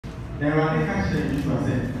There are any kind of issues I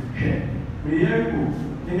said, hey, we are good,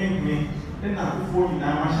 me, then I will fall in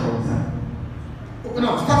our shows.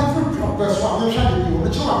 No, starting from verse 1,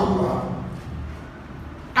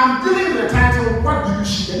 I'm dealing with the title, What Do You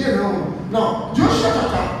See? No, Joshua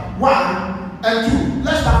chapter 1 and 2.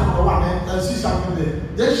 Let's start from the 1 and see something there.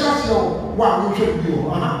 They shall see 1, we should be.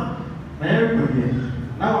 Everybody,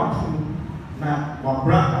 now now, one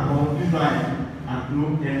brand about Israel and no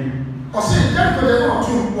enemy. Or say, Jericho, they are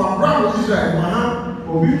 2, one brand of Israel,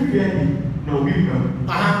 or we fear no weaker.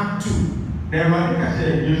 2. There were like I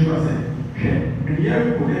said, Joshua said, hey, and the air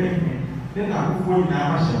put anything, then I will go in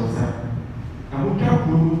our shells. I will tell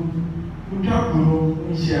Guru,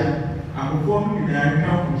 share, I will form with the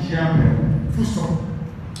account and share. Full stop.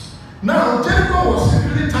 Now, Jericho was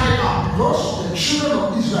secretly tied up because the children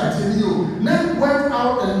of Israel said, none went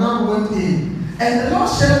out and none went in. And the Lord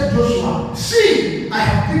said to Joshua, see, I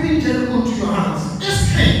have given Jericho to your hands.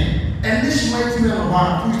 This king and this mighty man of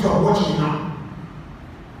valor, please stop watching now.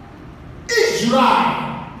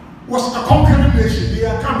 Israel was a conquering nation. They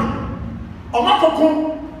are coming.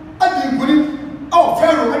 Omakokum,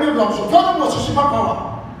 Pharaoh, many of them, so Pharaoh was a superpower.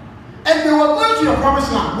 And they were going to your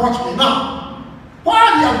promised land. Watch me now.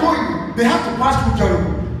 While they are going, they have to pass through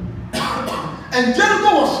Jericho. And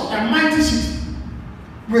Jericho was a mighty city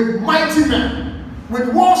with mighty men,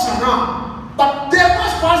 with walls around. But they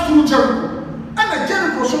must pass through Jericho. And the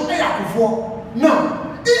Jericho so they are before.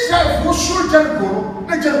 No. Israel was show Jericho,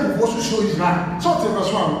 the Jericho was to show Israel. So the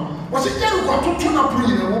verse 1. Was it Jericho to turn up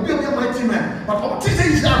in and will be a mighty man? But what is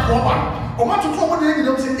Israel for one? Or what to talk about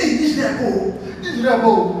them say, hey, Israel go, Israel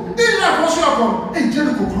go. Israel was your one, hey,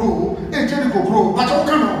 Jericho grow, but you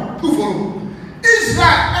come on, who follow? Israel,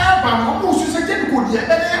 Alban, almost is a Jericho, the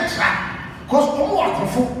extra. Because almost a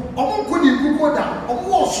fool, almost couldn't go down,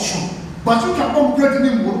 almost so. But you can come great in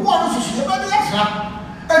the world, what is the extra?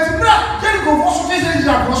 And Jericho was to say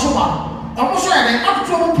Israel was so bad. Almost like an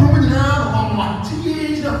actual prominent on one.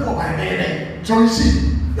 So you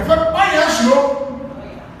see, if I ask you,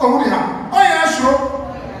 oh,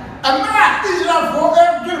 and now Israel for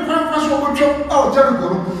every conference of Jericho,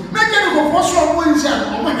 make Jericho for some ways and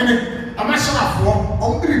I'm a son of war,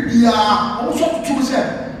 also to say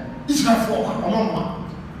Israel for one.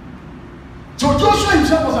 So Joshua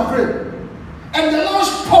himself was afraid, and the Lord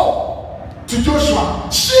spoke to Joshua,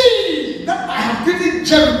 see that I have given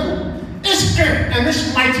Jericho its strength and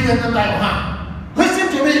its mighty men under your hand. Listen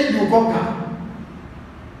to me, you conquer.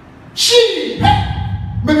 She,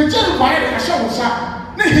 when the Jericho had a show,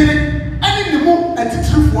 and in the move at the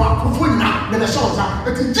truth for now, when the shows are,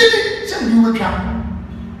 but the Jimmy said you will come.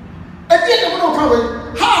 And then the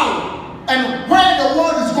one how and where the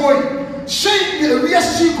world is going. She the real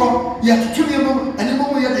secret, you have to tell them, and the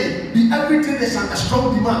moment you be everything is under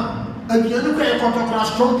strong demand. And you look at a contract,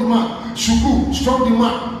 strong demand, Shuku, strong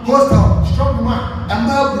demand, hostel, strong demand, and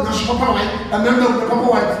Melbourne, and Shopper, and member of the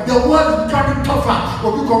Papa White. The world is becoming tougher.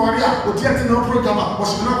 What we call Maria, or Tietino program,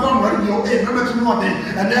 was not on radio, remember to know day,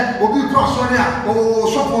 and then what we call Sonia,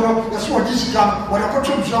 or Shopper, that's what this is, what I put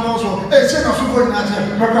to also, a set of super nature,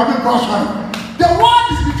 programming crossword. The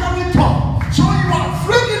world is becoming tough. So you are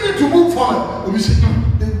free to move forward. We say,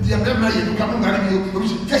 the American, you come and marry you,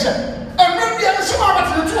 we say, and when we are some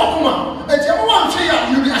about the two of them, and everyone say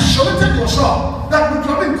you be assured yourself that we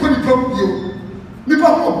come in good from you.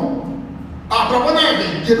 Nipapo,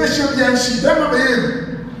 Abraham, the bishop, and see them of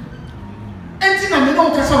him. Anything I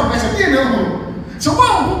know, so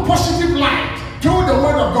one positive light through the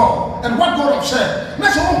word of God and what God has said.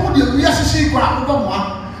 Let's all put the real secret of one.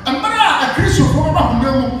 And when a Christian from about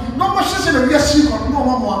no more says in the real secret, no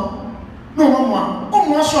one.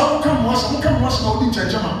 Oh, come once, no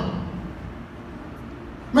church.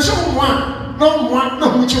 Monsieur one, no,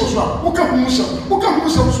 which was one. Who can move some? Who can move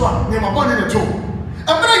some swap? Near my body in the toe.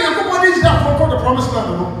 And then you go on is that for the promised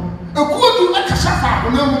land. A good to like a safa, I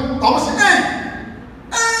was saying, hey,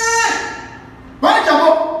 why come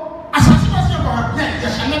up? As I was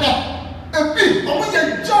yes, another. A big, almost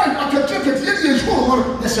a giant at the ticket, yes,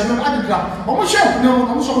 yes, another grab. Almost no,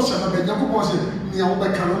 almost almost another. You was near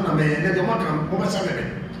the canon, and the Macan, almost another.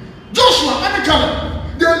 Joshua, and the color.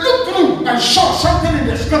 They looked through and saw something in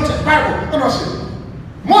the scriptures, Bible, and I said,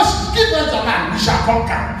 Moses, give us the land, we shall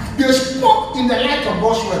conquer. They spoke in the light of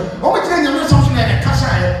God's word. When we tell you something like a casa,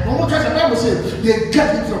 when we tell the Bible says, they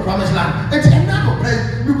get into the promised land. It's another place.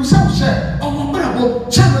 We will say, oh, my brother,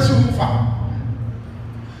 tell us who found.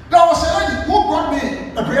 There was a lady who brought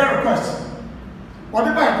me a prayer request. What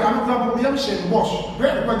did I do? I'm not going to say, boss,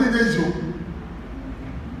 prayer request, did they do?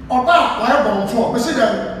 Or that, I have one for. But see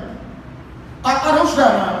that. I don't know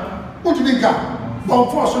what you think. Bon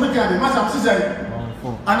force, on the guy, the master says,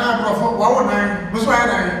 Ana brofo wa won nan. Muso ya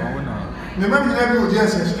nan. Me ma bi na bi o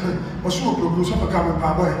Jesus. O so pro so ka me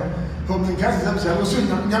pa boy. O me ka se se o so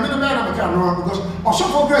nyame na na me ka no because o so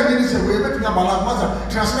for grade ni se we be tia bala maza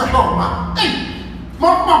transfer how ma. Hey.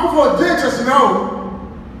 Ma ko for Jesus now.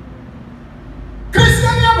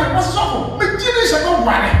 Christian ya me so so me jini se ko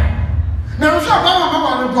ware. Na so ba ma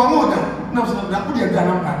no go mo da. Na so na ko dia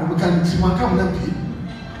na pa ko ka ni ti ma ka mo na bi.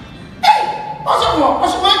 Hey! O so ma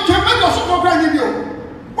ke me so for grade ni o.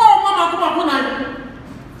 Wa mama ko na.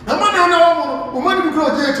 Na mana na wo o ma ni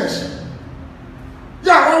ko Jesus.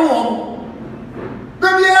 Yeah,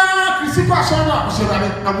 baby, I'm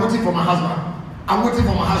waiting for my husband. I'm waiting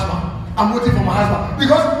for my husband. I'm waiting for my husband.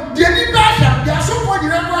 Because they need passion. They are so poor in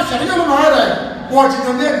passion. You don't know how they watching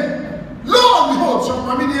your name. Lo and behold, so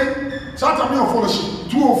I mean, Santa me of fellowship,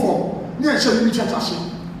 204. Me and Shelly church ashim.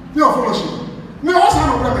 Me of fellowship. Me also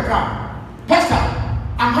have a brother car. Pastor,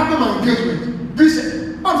 I'm having my engagement. This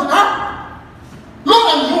I'm saying, huh? Lo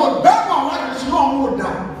and behold, that my wife is no more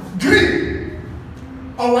down. Green.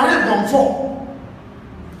 Ọware bonfo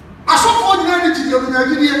asofo nyina ni ti yomi na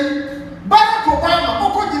gidie Barack Obama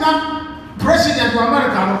oko nyina president of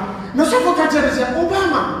America no na sofo ka tell say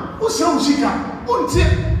Obama o se usika o ntie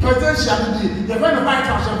presidential di the very White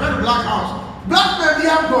House the very Black House black man bi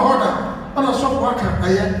am go order ona sofo aka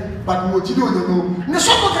aye but mo ti do no na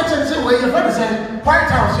sofo ka tell say we the very say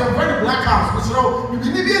White House the very Black House so we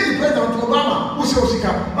be the president Obama o se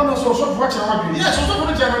usika ona sofo watch am abi yes sofo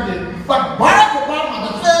no tell me but Barack Obama the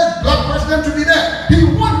first black president to be there. He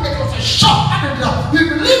won. It was a shock. He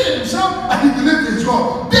believed in himself and he believed in his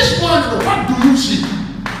God. This one, what do you see?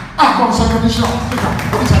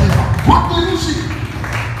 What do you see?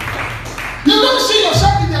 You don't see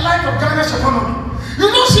yourself in the light of Ghana's economy. You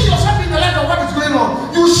don't see yourself in the light of what is going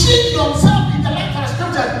on. You see yourself in the light of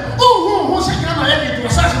scripture. Who said Ghana heading to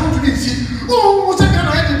assassin to be sick? Who said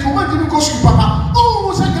Ghana heading to want to go to Papa?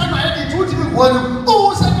 Who said Ghana heading to want to be one?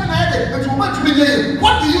 Who said Ghana heading to want to be there?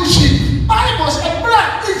 What do you see? I was a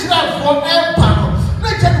black Israel for empire.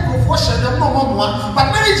 Let them go for Shem, no more, but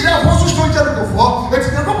let Israel also stone Jericho for. It's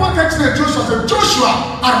the one catching Joshua said, Joshua,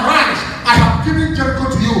 arise. I have given Jericho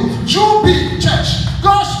to you. You be church.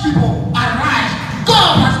 God's people, arise.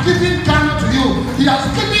 God has given Ghana to you. He has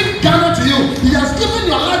given Ghana to you. He has given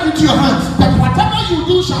your life into your hands. That whatever you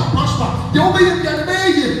do shall prosper. You will be the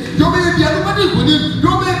baby. You will be the everybody with him. You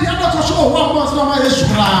will be the other to show one month. No more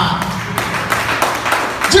Yeshua.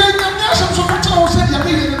 So catch on said the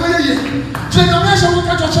baby in the baby. Generation will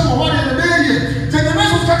catch on one in the baby. Generation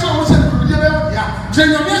will catch on said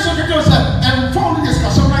Generation catch on said and found this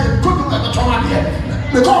customer and couldn't let the trauma here.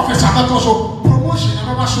 The office have also promotion and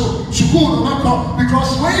never show school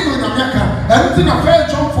because when you in America, everything a fair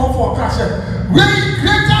jump for class. Way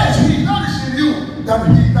greater is he that is in you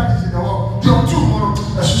than he that is in the world. John 2 more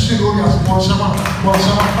as you see as Monsama.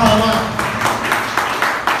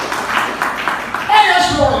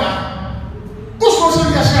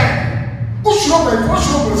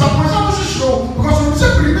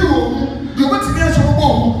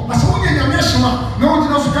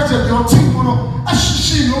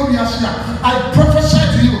 I prophesy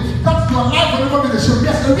to you that your life will never be the same.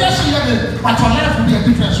 Yes, but your life will be a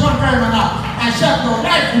difference. One time and I said your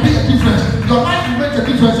life will be a difference. Your life will make a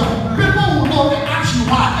difference. People will know the acts you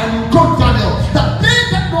are and you go Daniel. That they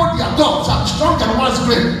that know their gods are stronger than one's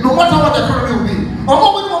great, no matter what the economy will be.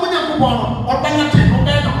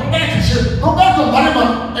 No matter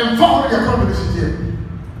whatever, and follow the economy this year.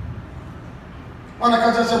 When I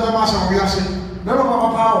catch us up, we are saying, never have a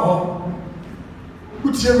power.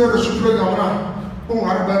 Good say where the supreme governor, who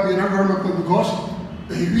are about the government because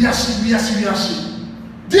we are see.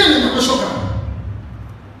 Dealing with the sugar.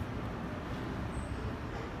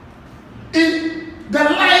 In the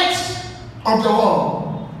light of the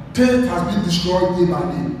world, faith has been destroyed day by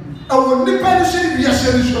day. And when the person we are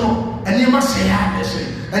saying, and you must say, I say.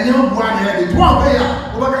 And you know why they do away.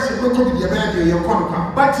 What I said, look at the American, you're going to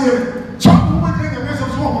but some women think a message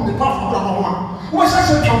from the path of the one. What's that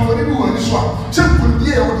come for the new this one? Simple,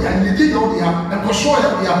 dear, and you did all the and for sure,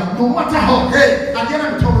 no matter how, hey, again,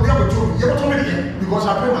 I'm told the other two, you ever told me again because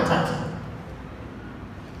I pay my tax.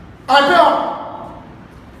 I know.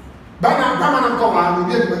 Bana come on,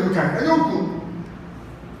 we get the look at you.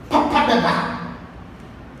 Papa, Beba.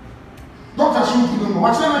 Doctor, shoot you,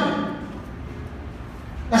 what's that?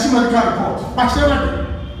 That's a medical report. But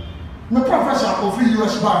the professor of the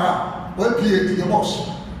US Bar went PhD the boss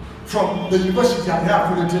from the university and they are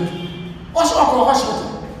affiliated. Also, a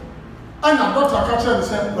hospital. And a doctor catcher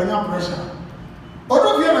said, when you have pressure.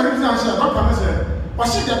 Although we have a said, Doctor said,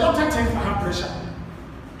 was it the doctor take for her pressure?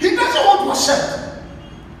 He doesn't want to accept.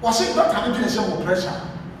 Was it not having some pressure?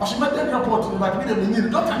 Was it not that report about me? The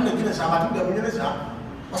doctor and the minister about the minister.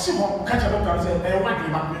 Was it what catch a doctor and say, I want you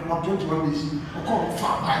not 21 days. Or call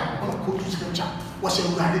far by or go to scripture. Was it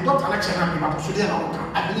the doctor lecture about Sudan?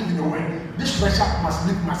 I believe in the way. This pressure must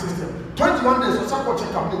leave my system. 21 days or something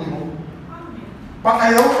check up in home. But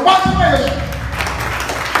I don't want to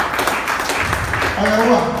I don't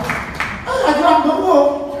know.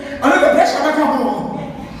 I know the pressure I come home.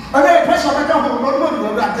 I know the pressure I come home.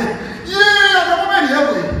 Not that day. Yeah, the moment here.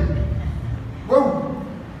 Well,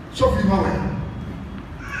 so few more.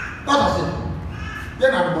 What I say?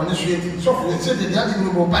 Then I'm going to show you. So for the city, they are going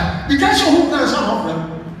to go back. Because you who can some of them.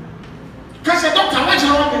 Because the doctor wants to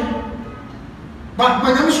want me. But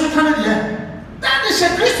my name is Canada. That is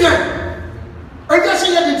a Christian. I just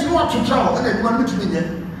say you didn't want to travel, and then you want me to be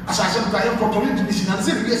there. As I said, I am controlling the mission and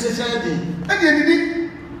said, yes, I did. And then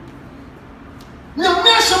did. No,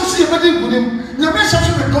 some see a wedding with him. No, some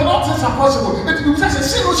with God, all things are possible. And you say, say,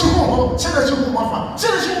 say,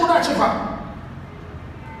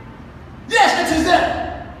 yes, it is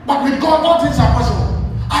there. But with God, all things are possible.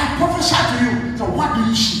 I prophesy to you. So, what do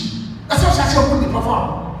you see? That's what I say, when they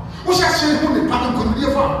perform. Who shall say who the pardon could be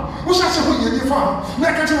a farm? Who shall say who you farm?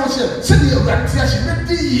 Make a chance to say, you got to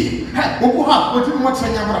see, who have what you want to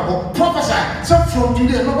say about prophesy. Some from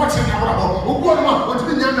today, no what's in about who go on what to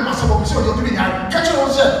be young myself, so you're doing that. Catch your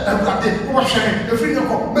own, and that day, who was sharing the freedom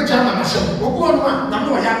of Majama myself, who go on,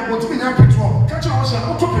 no, I have what to be young petrol. Catch your own,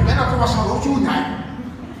 who took the men of us on those 2 nights.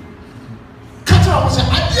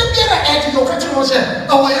 I didn't get an edge to your catcher was said,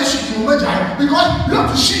 oh, I ask you because you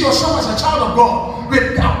have to see yourself as a child of God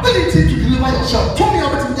with the ability to deliver yourself. Tell me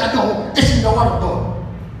everything that know is in the word of God.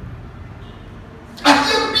 I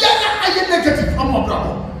didn't be negative from my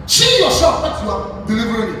brother. See yourself that you are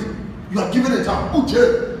delivering it. You are giving it up.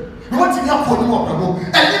 Okay. You want to help for the more brother.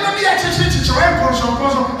 And you may be actually teaching your conscience,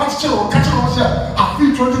 but still catching yourself. I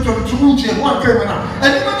feel 2022 and 1 came now.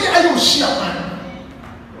 And you may be I don't share man.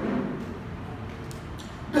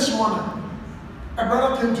 This morning, a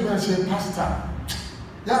brother came to me and said, Pastor,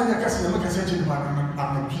 you have a cousin, I'm a cousin,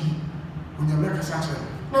 I'm a key. When you make a cousin,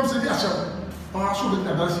 no, said, yes, sir. I should be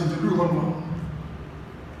that to do one more.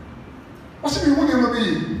 What's it when you will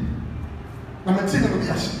be? I'm a thing of the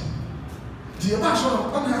action. The action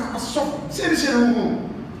of a soft, say this in a room.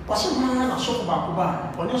 What's it when I shop about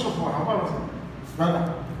Kuba, or yes, of one,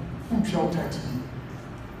 brother, whom you are tight to you.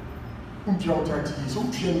 Whom you are tight to you, so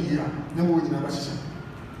train here, no more than a sister.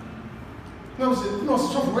 No,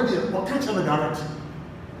 so for ready, or catch on the direct.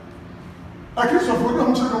 I guess of what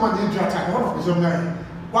I'm talking about the attack, one of the guy.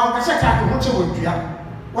 While I said, I want to go to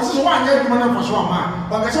was this one year man for so man,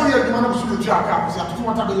 but I saw you man of the jack, I have to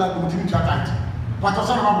want to be like the jacket. But I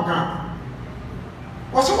said, I'm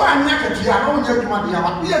was the one naked to your own young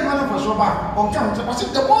man, we are man for so bad. On count, I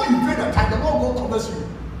said, the more you pay the time, the more go covers you.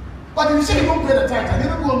 But if you say you don't pay the time, I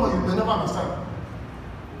never go on, you may never understand.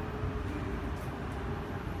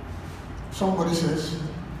 Somebody says,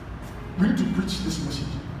 we need to preach this message.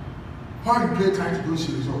 How you pay time to do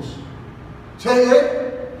see results? Say, hey.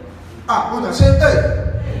 When I say, hey.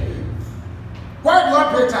 Why do I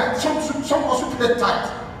pay time? Some also pay time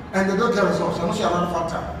and they don't get results. I don't see another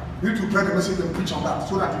factor. We need to pray the message and preach on that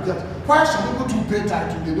so that you get. Why some people do pay time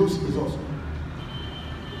to they don't see results?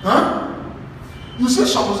 Huh? You see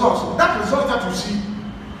some results. That results that you see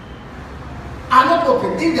are not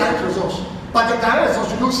open, indirect results. But the direct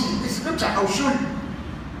results you don't see, it's scripture, I'll show you.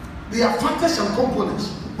 They are factors and components.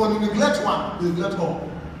 When you neglect one, you neglect all.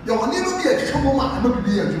 You will never be a trouble man and not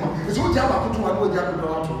be a human. It's what you have to do and what you have to do.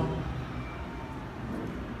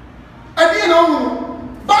 And you know,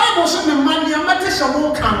 Bible says the man, you met this a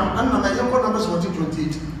more canon, and I'm a numbers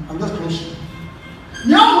 28. I'm just close.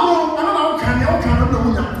 Now, I don't know, can you count on the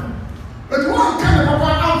winner? But one kind of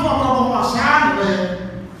a sad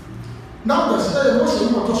now the say, what's the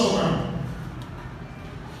name of the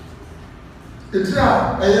it's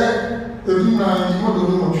not a human, you want to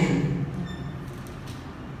know what you.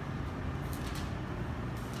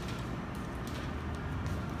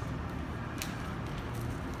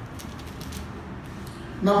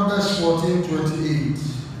 Numbers 14:28.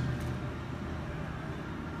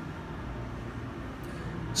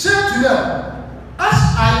 Say to them, as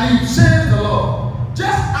I live, says the Lord, just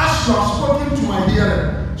as you have spoken to my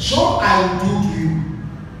hearing, so I will do to you.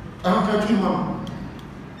 I'm going to Mama.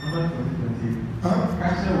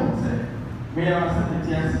 Cashier will say, we are a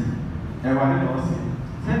TSC, and one of those.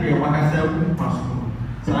 Send you one as a possible.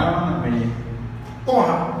 So I want to pay. Oh,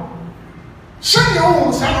 send your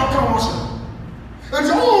own son of Thomas. And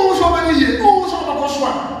so many years, so much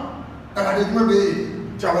one. And I didn't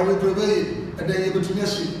maybe, Java will prevail, and then able to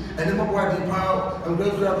miss it. and then my wife and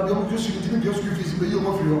grandfather, the young Christian, just refuse to be your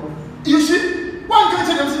mafia. You see, one can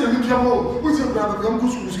say them see the media more, who's your brother, the young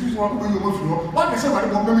Christian, excuse me, your mafia. One can say, I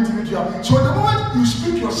don't want to meet you. So the moment you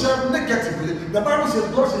speak yourself negatively, the Bible says,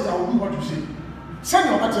 God says, I will do what you say. Send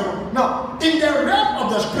your material. Now, in the realm of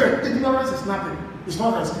the spirit, ignorance is nothing. It's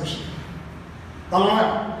not an excuse.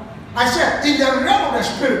 Hallelujah. I said, in the realm of the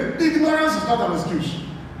spirit, ignorance is not an excuse.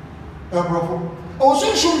 Bravo.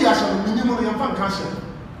 Also, show you as a minimum of fan cancer.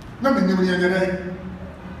 No minimum of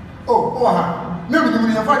oh, no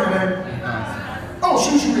minimum of fan. Oh,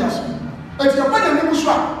 so should be as if you're buying a new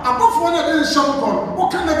swap, above one of the some call,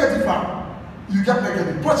 what can negative? You get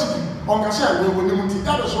negative, positive. On can say, we will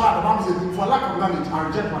that is why the Bible says, for lack of knowledge, I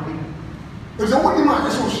reject my people. There's a only man,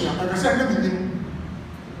 associate, like I said,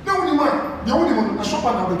 no only man, the only one, a shop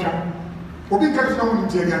and a job. Obi can't know when you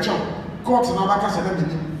tell your court and Abaka said,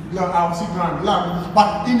 I'll see grand,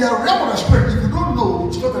 but in the realm of the spirit, if you don't know,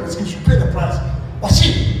 it's not an excuse, you pay the price. Or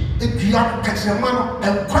see, if you are catching a man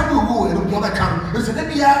and quite a rule in the other camp, they said, let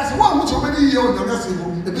me ask, one which already you on the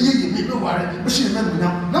table, the beginning, you know, machine men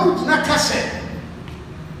now. No, it's not cassette.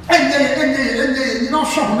 And you know,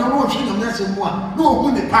 shop, no one should have nothing more. No,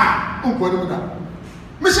 when the power, oh,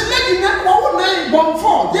 Mr. Lady, what name,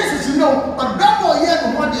 1-4, yes, you know, but that boy here, the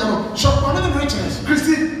one year, shop for another richness.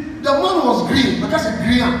 Christy, the one was green, but that's a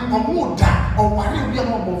green, or more dark, or whatever we are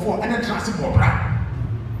more 1-4, and then transport.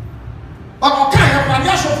 But okay, I'm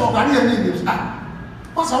not sure for Ghanaian names.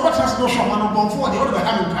 What's our transport shop on 1-4, the other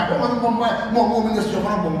having time, more ministry of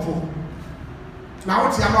 1-4. Now,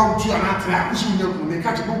 what's the amount to an answer? Which we know, they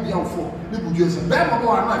catch a movie out for, they would use a bear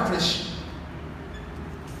or not fresh.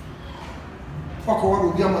 Fuck all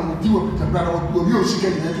of them and do with the brother of you, she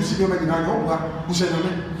can to see them in our home, who said,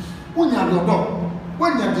 when you have your dog,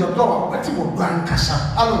 when you have your dog, what you will brand Casa.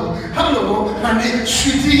 Hello, honey,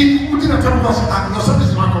 sweetie, who didn't tell us that your service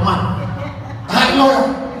is my command?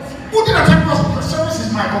 Hello, who didn't tell us your service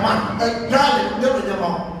is my command? Darling, never get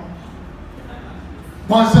along.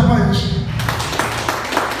 Once a month,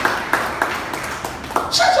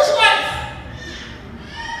 such is life.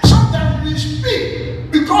 Sometimes we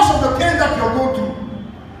speak because of the pain that you are going through.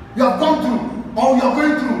 You have gone through, or you are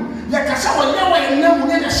going through. Like I said,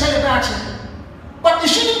 but it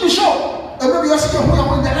shouldn't be so. And maybe you are saying,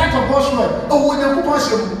 when the light of God's word, oh, when you put on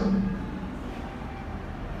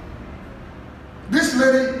this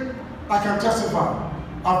lady, I can testify.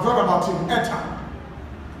 I've read about him, Etta,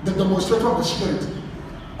 the demonstrator of the spirit.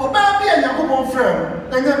 Or maybe a Yakubu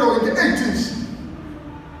friend, and then in the 80s.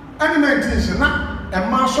 And the 19th, a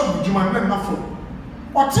marshal of Juman and Nafo.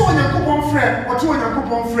 Or two on your coupon friend, or two on your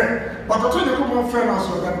coupon friend, but or two on your coupon friend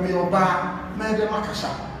also that we obey, made the Makasha.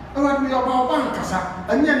 And when we obey Bankasa,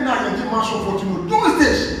 and yet now you give marshal for you. Do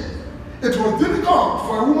this. It was difficult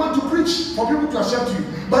for a woman to preach, for people to accept you.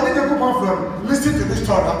 But in the coupon friend, listen to this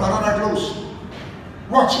story after another close.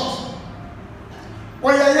 Watch it.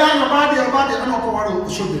 Well, you're young about the and I'll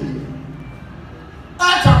show you.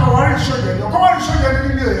 I talk about it, show you. You're going to show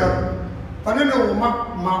you. But then the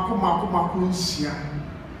Marco Sia.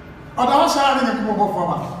 Or the house I didn't come over for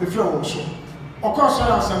the floor also. Of course,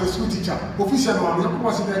 I was a school teacher, official one,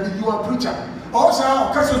 you are a preacher. Also,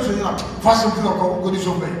 a castle to you, fast and good is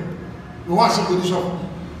obey. You want some good is over.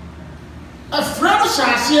 A friend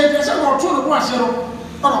shall say, there's a lot of was on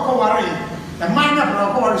a cover, the minor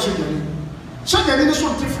of our surgery. So there is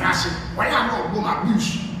some difference. Why are not woman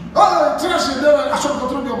abuse? Oh, tell us, I saw the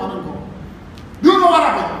control your man. Do you know what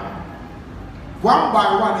happened? One by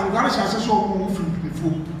one, and God has so move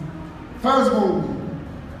before. First bowl,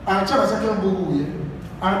 I tell a second bowl here,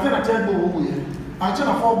 I tell a third bowl here, I tell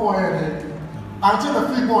a 4-boy head, I tell a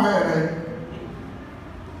 3-boy head.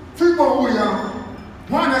 3-boy here,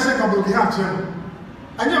 one has a book here,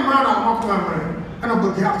 and your man are not memory, and a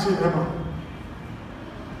book here.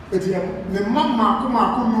 It's the mamma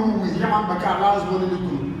come with Yamaka last one in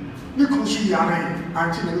the Nicosia,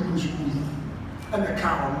 I tell the Nicosia, and the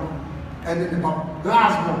cow. And then the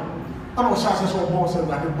last one, I was just so boss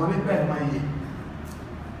that the money back my year.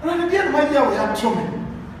 And again, my year we have to me.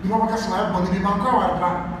 You know, because I have money in my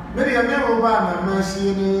car. Many a man will buy a mercy,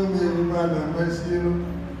 and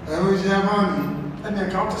I wish you have money. And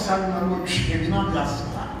then count to 7 and which you know, just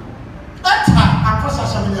that time, I was a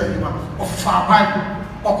seminary of far Bible,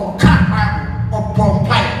 or cat Bible, or bomb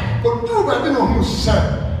pipe, or do I don't know who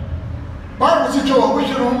said. Bible situation, which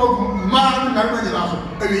you don't know, man, and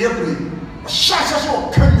every such as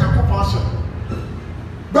all Kenya compassion.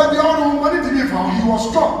 But the only money to be found, he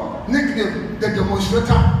was called, nicknamed the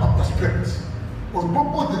demonstrator of the spirit. Was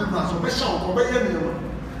both deliverance of the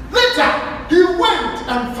later, he went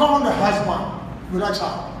and found a husband with a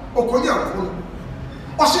child. Okoye,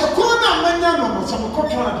 Ɔsɛ corona manya no some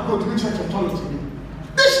cultural to go to church authority.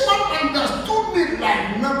 This man understood me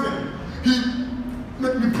like nothing. He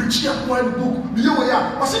made me preach a one book. You were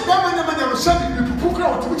yeah. I said, manya no said me people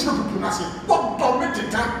crowd to which people na say. What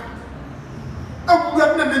tormented time? I'm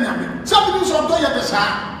not me. Some people so do ya the sa.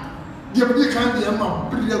 Dia be kan dia ma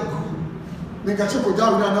brilliant good. Me ga se ko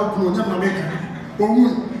jaru na na ku nya na make.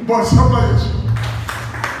 Owu but somebody.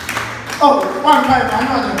 Oh, one time I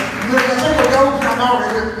know. Me ga se ko jaru na na we.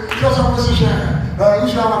 Just a position. I'm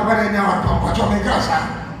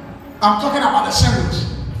talking about the sinners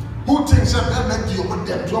who think that they make you with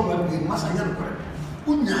them job and we must have never correct.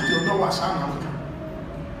 Who knew you know what's happening?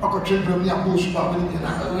 I could change from your bush about me and I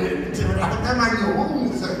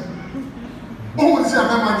who is that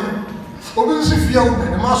memory? Oh, this is your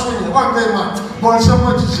woman, the master one day, man, but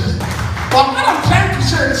someone Jesus. But what I'm trying to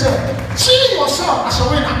say is, see yourself as a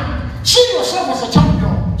winner, see yourself as a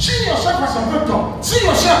champion, see yourself as a victor, see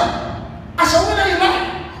yourself as a winner in life.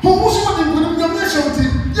 Who was what you would have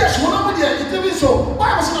yes, one of the it so.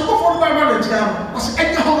 Why was I go for my marriage? I was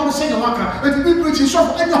any home on the same marker, and the people which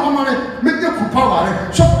shop any home on it, make the power,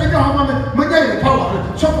 shop any home on it, make the power,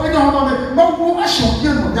 shop any home on it, no more shop, you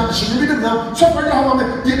know, that she did them, shop any home on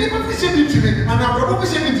it, you never visit it to me, and I'm probably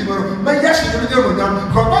sitting to me, but yes, you didn't go down,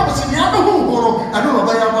 because I was in the other home, I don't know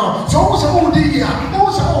where I'm now. So who's a old year,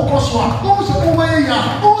 who's a old Boswa, who's a old way,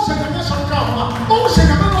 who's a national government, who's a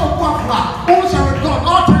middle of who's a God,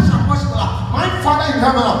 all things are possible. My Father in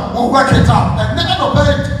heaven will work it out and never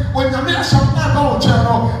obey it. When you make some about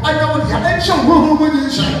channel, I know the ancient woman you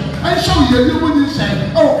say, I show you when you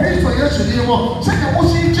say, oh, pray for yesterday. Say, I will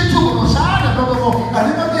see you on the side of the door,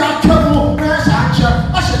 and never be a trouble, press answer.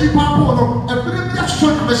 I said, you papa, and bring me a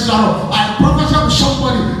straight message. I prophesy to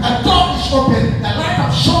somebody, a door is open, a light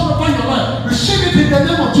of shone upon your life. Receive it in the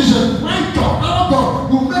name of Jesus. My God, our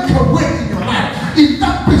God will make a way in your life. In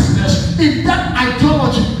that business, in that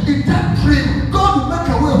ideology, in that dream, God will make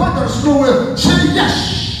a way when there is no way. Say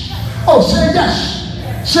yes. Oh, say yes.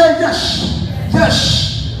 Say yes.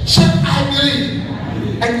 Yes. Say I believe.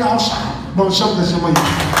 And now, sir, but some of the same way.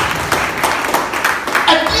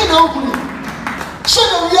 I didn't open it. Say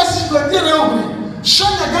no, yes, but didn't open it. Say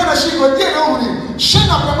the Ghana, she didn't open it. Say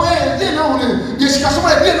the Brahma, didn't open it. Yes,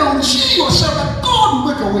 Kasama didn't open it. See yourself that God will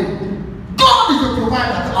make a way. God is the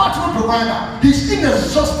provider, the ultimate provider. He's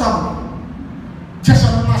inexhaustible. Just a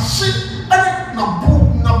machine and a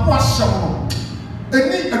boss.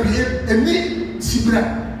 Any Sibra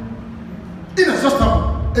inexhaustible.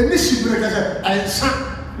 Any Sibra and son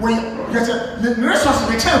when the rest of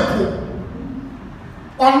the temple.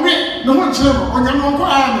 On me, no one channel on your uncle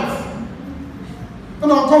Arnold.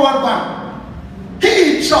 And I'll go out back.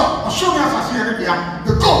 He shall as soon as I see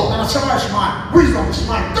the gold and a selfish mind, wisdom is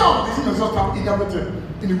mine. God is inexhaustible in everything.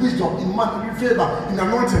 In wisdom, in money, in favor, in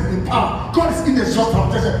anointing, in power. God is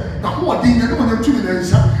inexhaustible. Now, who are the one and 2 million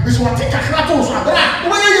is what take a crackle.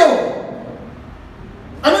 Where are you?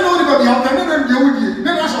 I don't know anybody out there. Never be with you.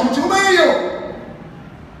 Never ask you. Where are you?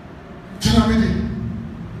 Jinamidi.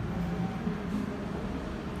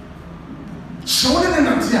 So, what did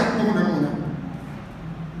I say?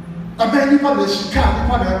 A man, you publish, can't be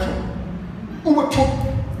part of it. Who were told?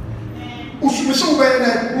 Who should be so bad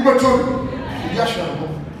that who were told? Yes,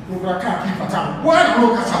 who were can't keep a time. Why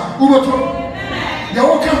look at that? Who were told? They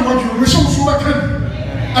all come what you wish you were coming.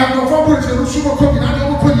 And the fabric and the super cooking, I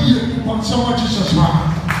don't put you on so much Jesus.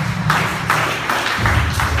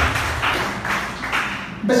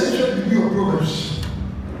 Message should be your Proverbs.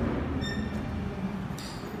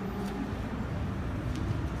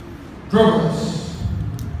 Proverbs.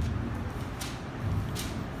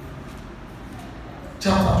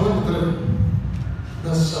 Chapter 23,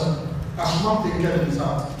 verse 7. As one thing get in his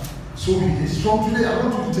heart, so he is. From today, I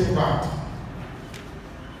want you to take part.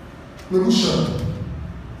 Memusha.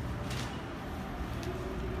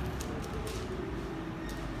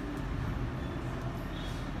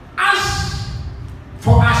 As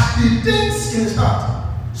he thinks in his heart,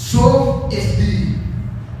 so is he.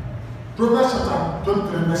 Proverbs chapter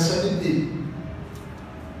 23, verse 7a.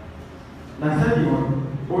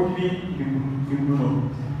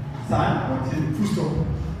 Full stop.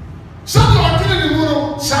 Some are killing the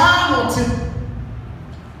moon, some or tin.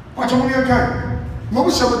 What you can?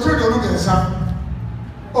 Maybe some of the look at some.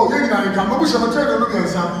 Oh, you can come. Maybe some of the look at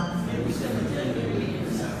some.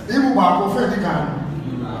 They will walk over the car.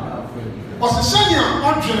 Was the senior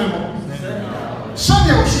untrainable?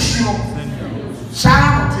 Senior Shishio.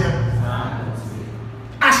 Some or tin.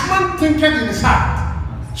 As man thinking in his heart,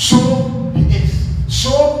 so he is.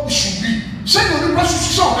 So it should be. Say you the person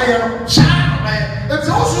so there, shine man. It's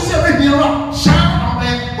also say be here, shine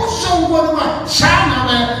man. What's so one man, shine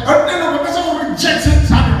man.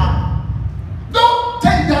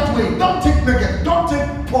 away. Don't take negative. Don't take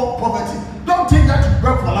poverty. Don't take that you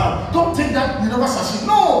work for life. Don't take that you never succeed.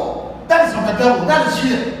 No, that is from the devil. That is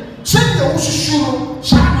fear. Send the Ushuru,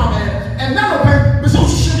 Shama, and then open Mr.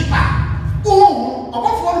 Ushuripa. Oh,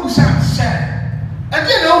 above what we said. And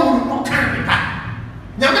then no kind of back.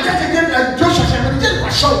 Now, look at again, Joshua said, but he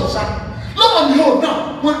didn't show us. Lo and behold,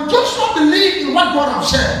 now, when Joshua believed in what God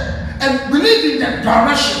has said and believed in the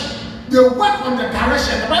direction, they worked on the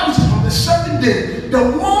direction. The Bible says on the 7th day,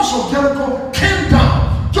 the walls of Jericho came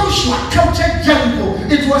down. Joshua captured Jericho.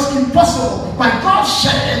 It was impossible. But God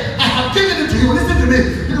said, I have given it to you. Listen to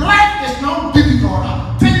me. Life is now difficult.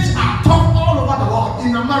 Things are tough all over the world.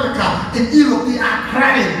 In America, in Europe, they are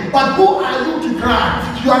crying. But who are you to cry?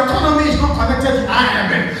 Your economy is not connected to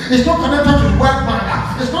IMF. It's not connected to the World Bank.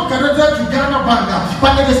 It's not connected to Ghana Bank.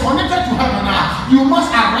 But it is connected to heaven. You must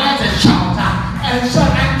arise and shout. And say,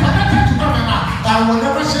 I'm connected to heaven. I will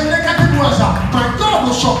never say negative words. My God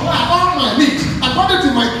will supply all my needs according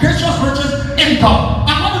to my gracious riches in God.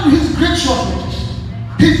 According to his gracious riches.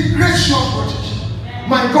 His gracious riches.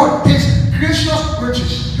 My God, his gracious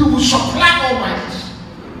riches. He will supply all my needs.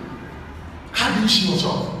 How do you see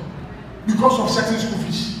yourself? Because of certain school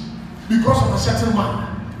fees. Because of a certain man.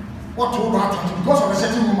 What told her to? Because of a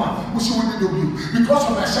certain woman who see women do you. Because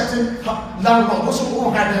of a certain landlord who see who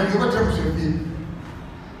had them. You were trying to say,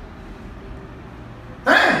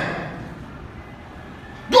 hey,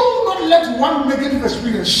 do not let one negative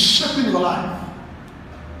experience shape in your life.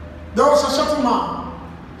 There was a certain man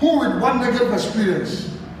who with one negative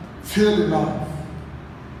experience failed in life.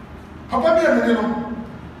 Papa be a minute.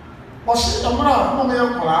 Was the mother who may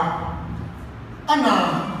have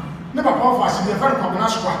Anna never papa be a very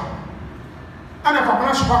combination. Anna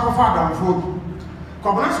combination for father food.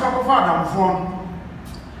 Combination for father phone.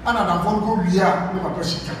 Anna the phone go via never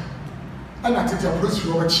person. And I take a place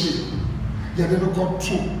for a chair. You never got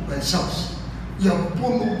two themselves. You have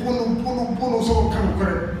bono, so kind of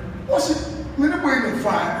correct. What's it? When I'm going to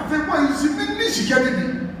fire, I think, why is it? Maybe she can be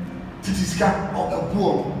Titisca or a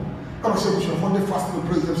poor. I was saying, we should find the fast and the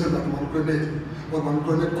president said that one grenade. One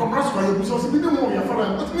grenade. Come on, for your business, minimum, your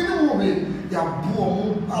father, what's minimum? You have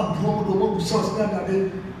boom, a boom, the source that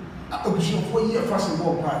day. I wish you 4 years fast and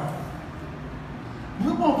walk by.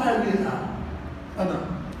 We won't buy me now.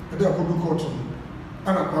 Anna. They are going to go to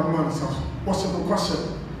and a man says, what's the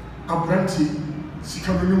question? A brandy,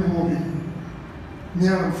 Sikamini movie.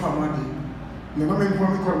 Near and family. Never make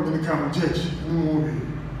one come to become a judge. No movie.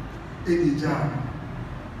 Any job.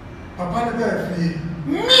 Papa, the me.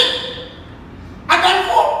 I don't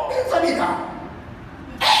vote. It's a nigga.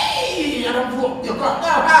 Hey, I don't vote. You got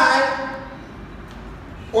that.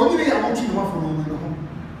 Only I want you to have a woman.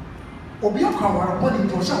 Obiaka, one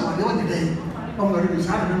into someone the other day. I'm going to be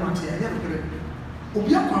sad and not here.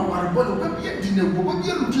 Obiaka, our body, will be a dinner, will be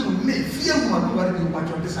able to make fear one who are in much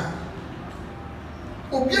of the sun.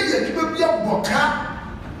 Obiaka, you will be a boca.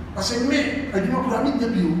 I say, me, I do not promise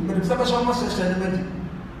you, but if that someone says,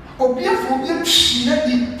 Obiaka, she let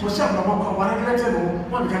me to some of one letter or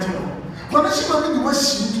one catcher. When I see what you must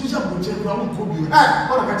see to some project, I will call you. Ah,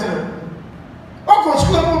 what a catcher. Of course,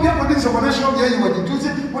 we are going to be national year. You want to do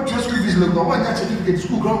it? What your school fees look like? One certificate,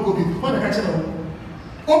 school ground copy. One catcher.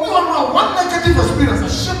 One negative experience, a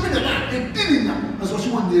shipping and dealing as was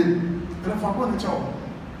one day. And if I want to tell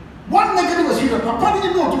one negative experience, Papa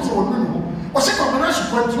didn't know to say one or say, I'm going to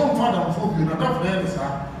control father for you, not for the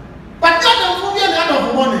other. But not the end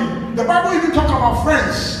of money. The Bible even talk about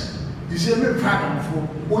friends. You say, I'm proud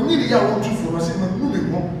of only the year or two for us in the movie.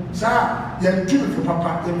 Sir, you are doing for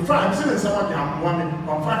Papa. In France, someone I'm one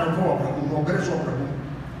or 5 or 4 or better.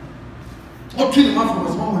 What 3 months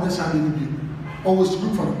was one when they shall be. Always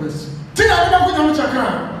look for the best. Think I never put on your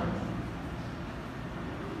car.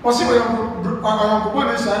 Or see where I'm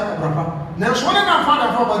one side of Papa. Now, so when I'm father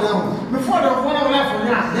for them, before the one left for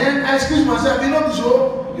now, then I excuse myself, you know,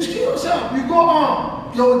 so you excuse yourself, you go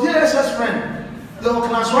on. Your DSS friend, your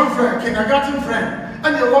class 1 friend, kindergarten friend,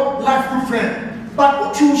 and your life group friend. But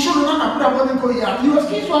what you should not have put on here, you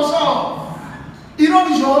excuse yourself. You know,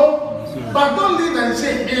 so, but don't leave and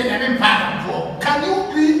say, hey, I'm in father for. Can you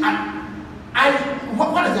be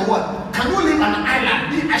what is the word? Can you live on an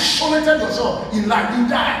island, be isolated yourself in life, you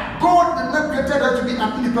die? God did not create us to be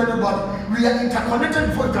an independent body. We are interconnected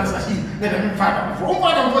before you can succeed. Let them fight for.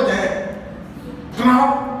 For there.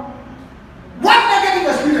 Now, one negative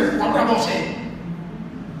experience, what I'm not saying.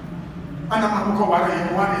 And I'm going to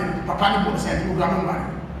one Papa Nibo said, you got money.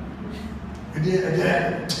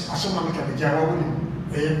 I saw my can be Java,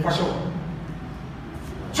 for sure.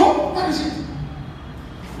 So, what is it?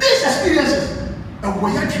 These experiences, and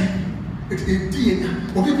we actually, it's a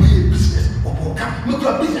DNA, or people in business. oboka no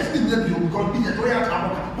go business in the bio because business we are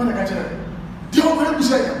talk when I catch it the whole be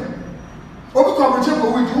say obi ko abroche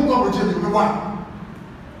ko we do go abroche be wa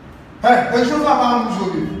hey we show ba am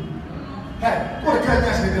so be hey ko ka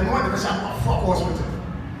nya say the no one dey say fuck hospital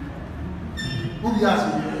who ask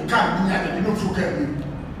me can be nya no fuck me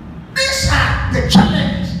these are the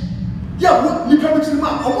challenge yeah what ni come to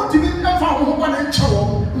man o want to be na fa o ho na nche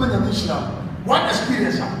wo ma nya mi shira one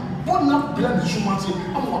experience but not blend the human say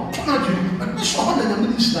I'm not trying to but this one na nya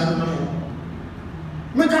mi shira na no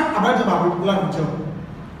make about the plan job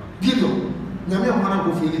Gideon nyame amana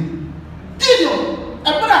go feli Gideon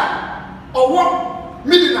ebra owo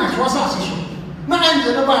midnight was asese na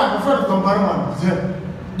anje na ba go fer don barma ze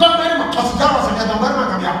don barma kasjawa se don barma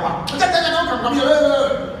kam yakwa tata na ko kam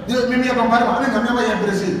ye mi don barma na nyame ba ya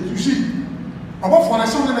brese you see obo for na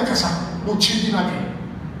se wona kasa no chidi na be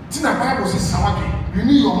tina bible say sawage you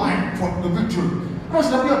need your mind for the victory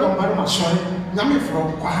because na be don barma sorry nyame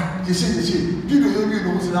from kwa ye say Gideon you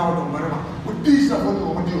know say na don barma with this na what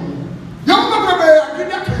no dey young baby, I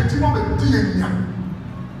didn't get to know the DNA.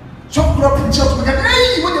 So, crop in church, we get,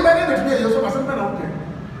 hey, what you better than me, you're so okay.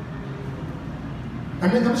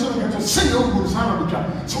 And then I'm going to sing over the sound of the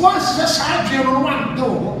job. So, once just I dream on one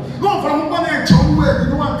door, go from one end to where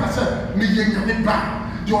no one can say, me and me back.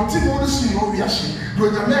 Your team will see over your shit. Do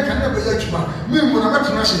you make another age? Me, when I'm at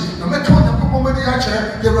Nashi, no matter what the woman the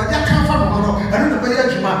archer, you're a young family, I don't know where you're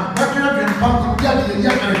at. I can't be found to get the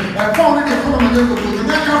young and found in the economy to the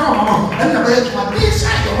neck of and the way these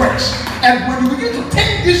are the works. And when you begin to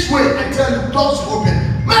think this way and tell you doors open,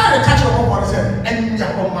 man, the catch of what I said, and your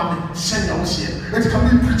home mommy, send your here. Let's come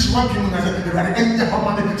in preach one thing as a and your home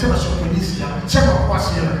mommy, tell us what this year, several of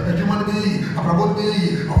us here, and you want to be, a probably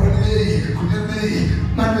be, already, couldn't be,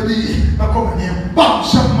 not really, not coming here, but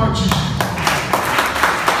so much.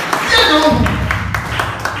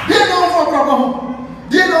 You know for Bravo,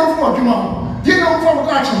 you know for Juma, you know for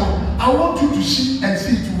Gachimo. I want you to see and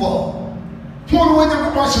see it well. One way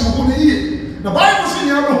the possible the Bible says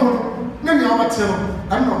you know, many of us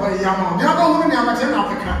I don't know why you are. You don't know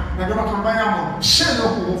Africa, and never come by Yamo. Share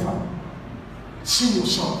no over. See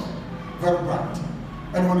yourself very bright.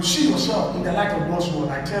 And when you see yourself in the light of God's word,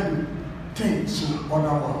 I tell you, things in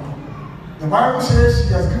other world. The Bible says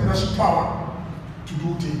He has given us power to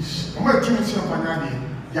do things. I'm going to tell you something.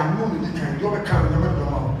 You are not in the kind, you're a kind of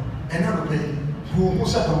never and never pay. Who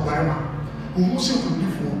said the Bible? Who said the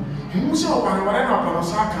before? Who said what I know about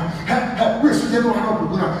Osaka? We're still how to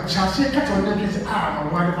go. Shall she catch on the say,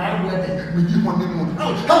 why the Bible wedding? We give one name.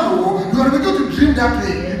 Hello, you are going to dream that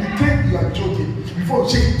way. You think you are joking before you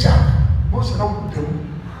shake the child. What's the number?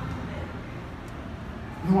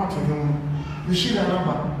 No what to know. You see the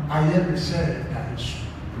number. I ever said that is true.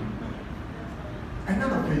 I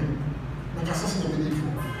never pay. Like assassin of the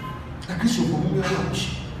before. A piece of woman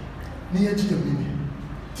lunch. Near to the baby.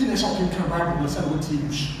 Tina shopping can buy the son of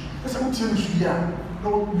teams. That's what tells you here.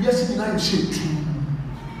 No, we are sitting out of shape too.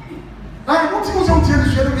 I want to go some tell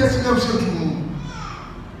you, we are sitting out of shape too.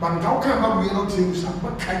 But how can we not tell you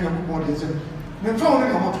what kind of body is it? Then found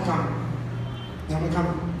it on to come. Never come.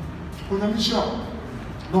 When I'm sure,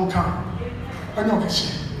 don't come. I know I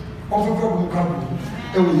say, over the come.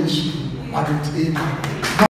 Oh, yes, I don't aim.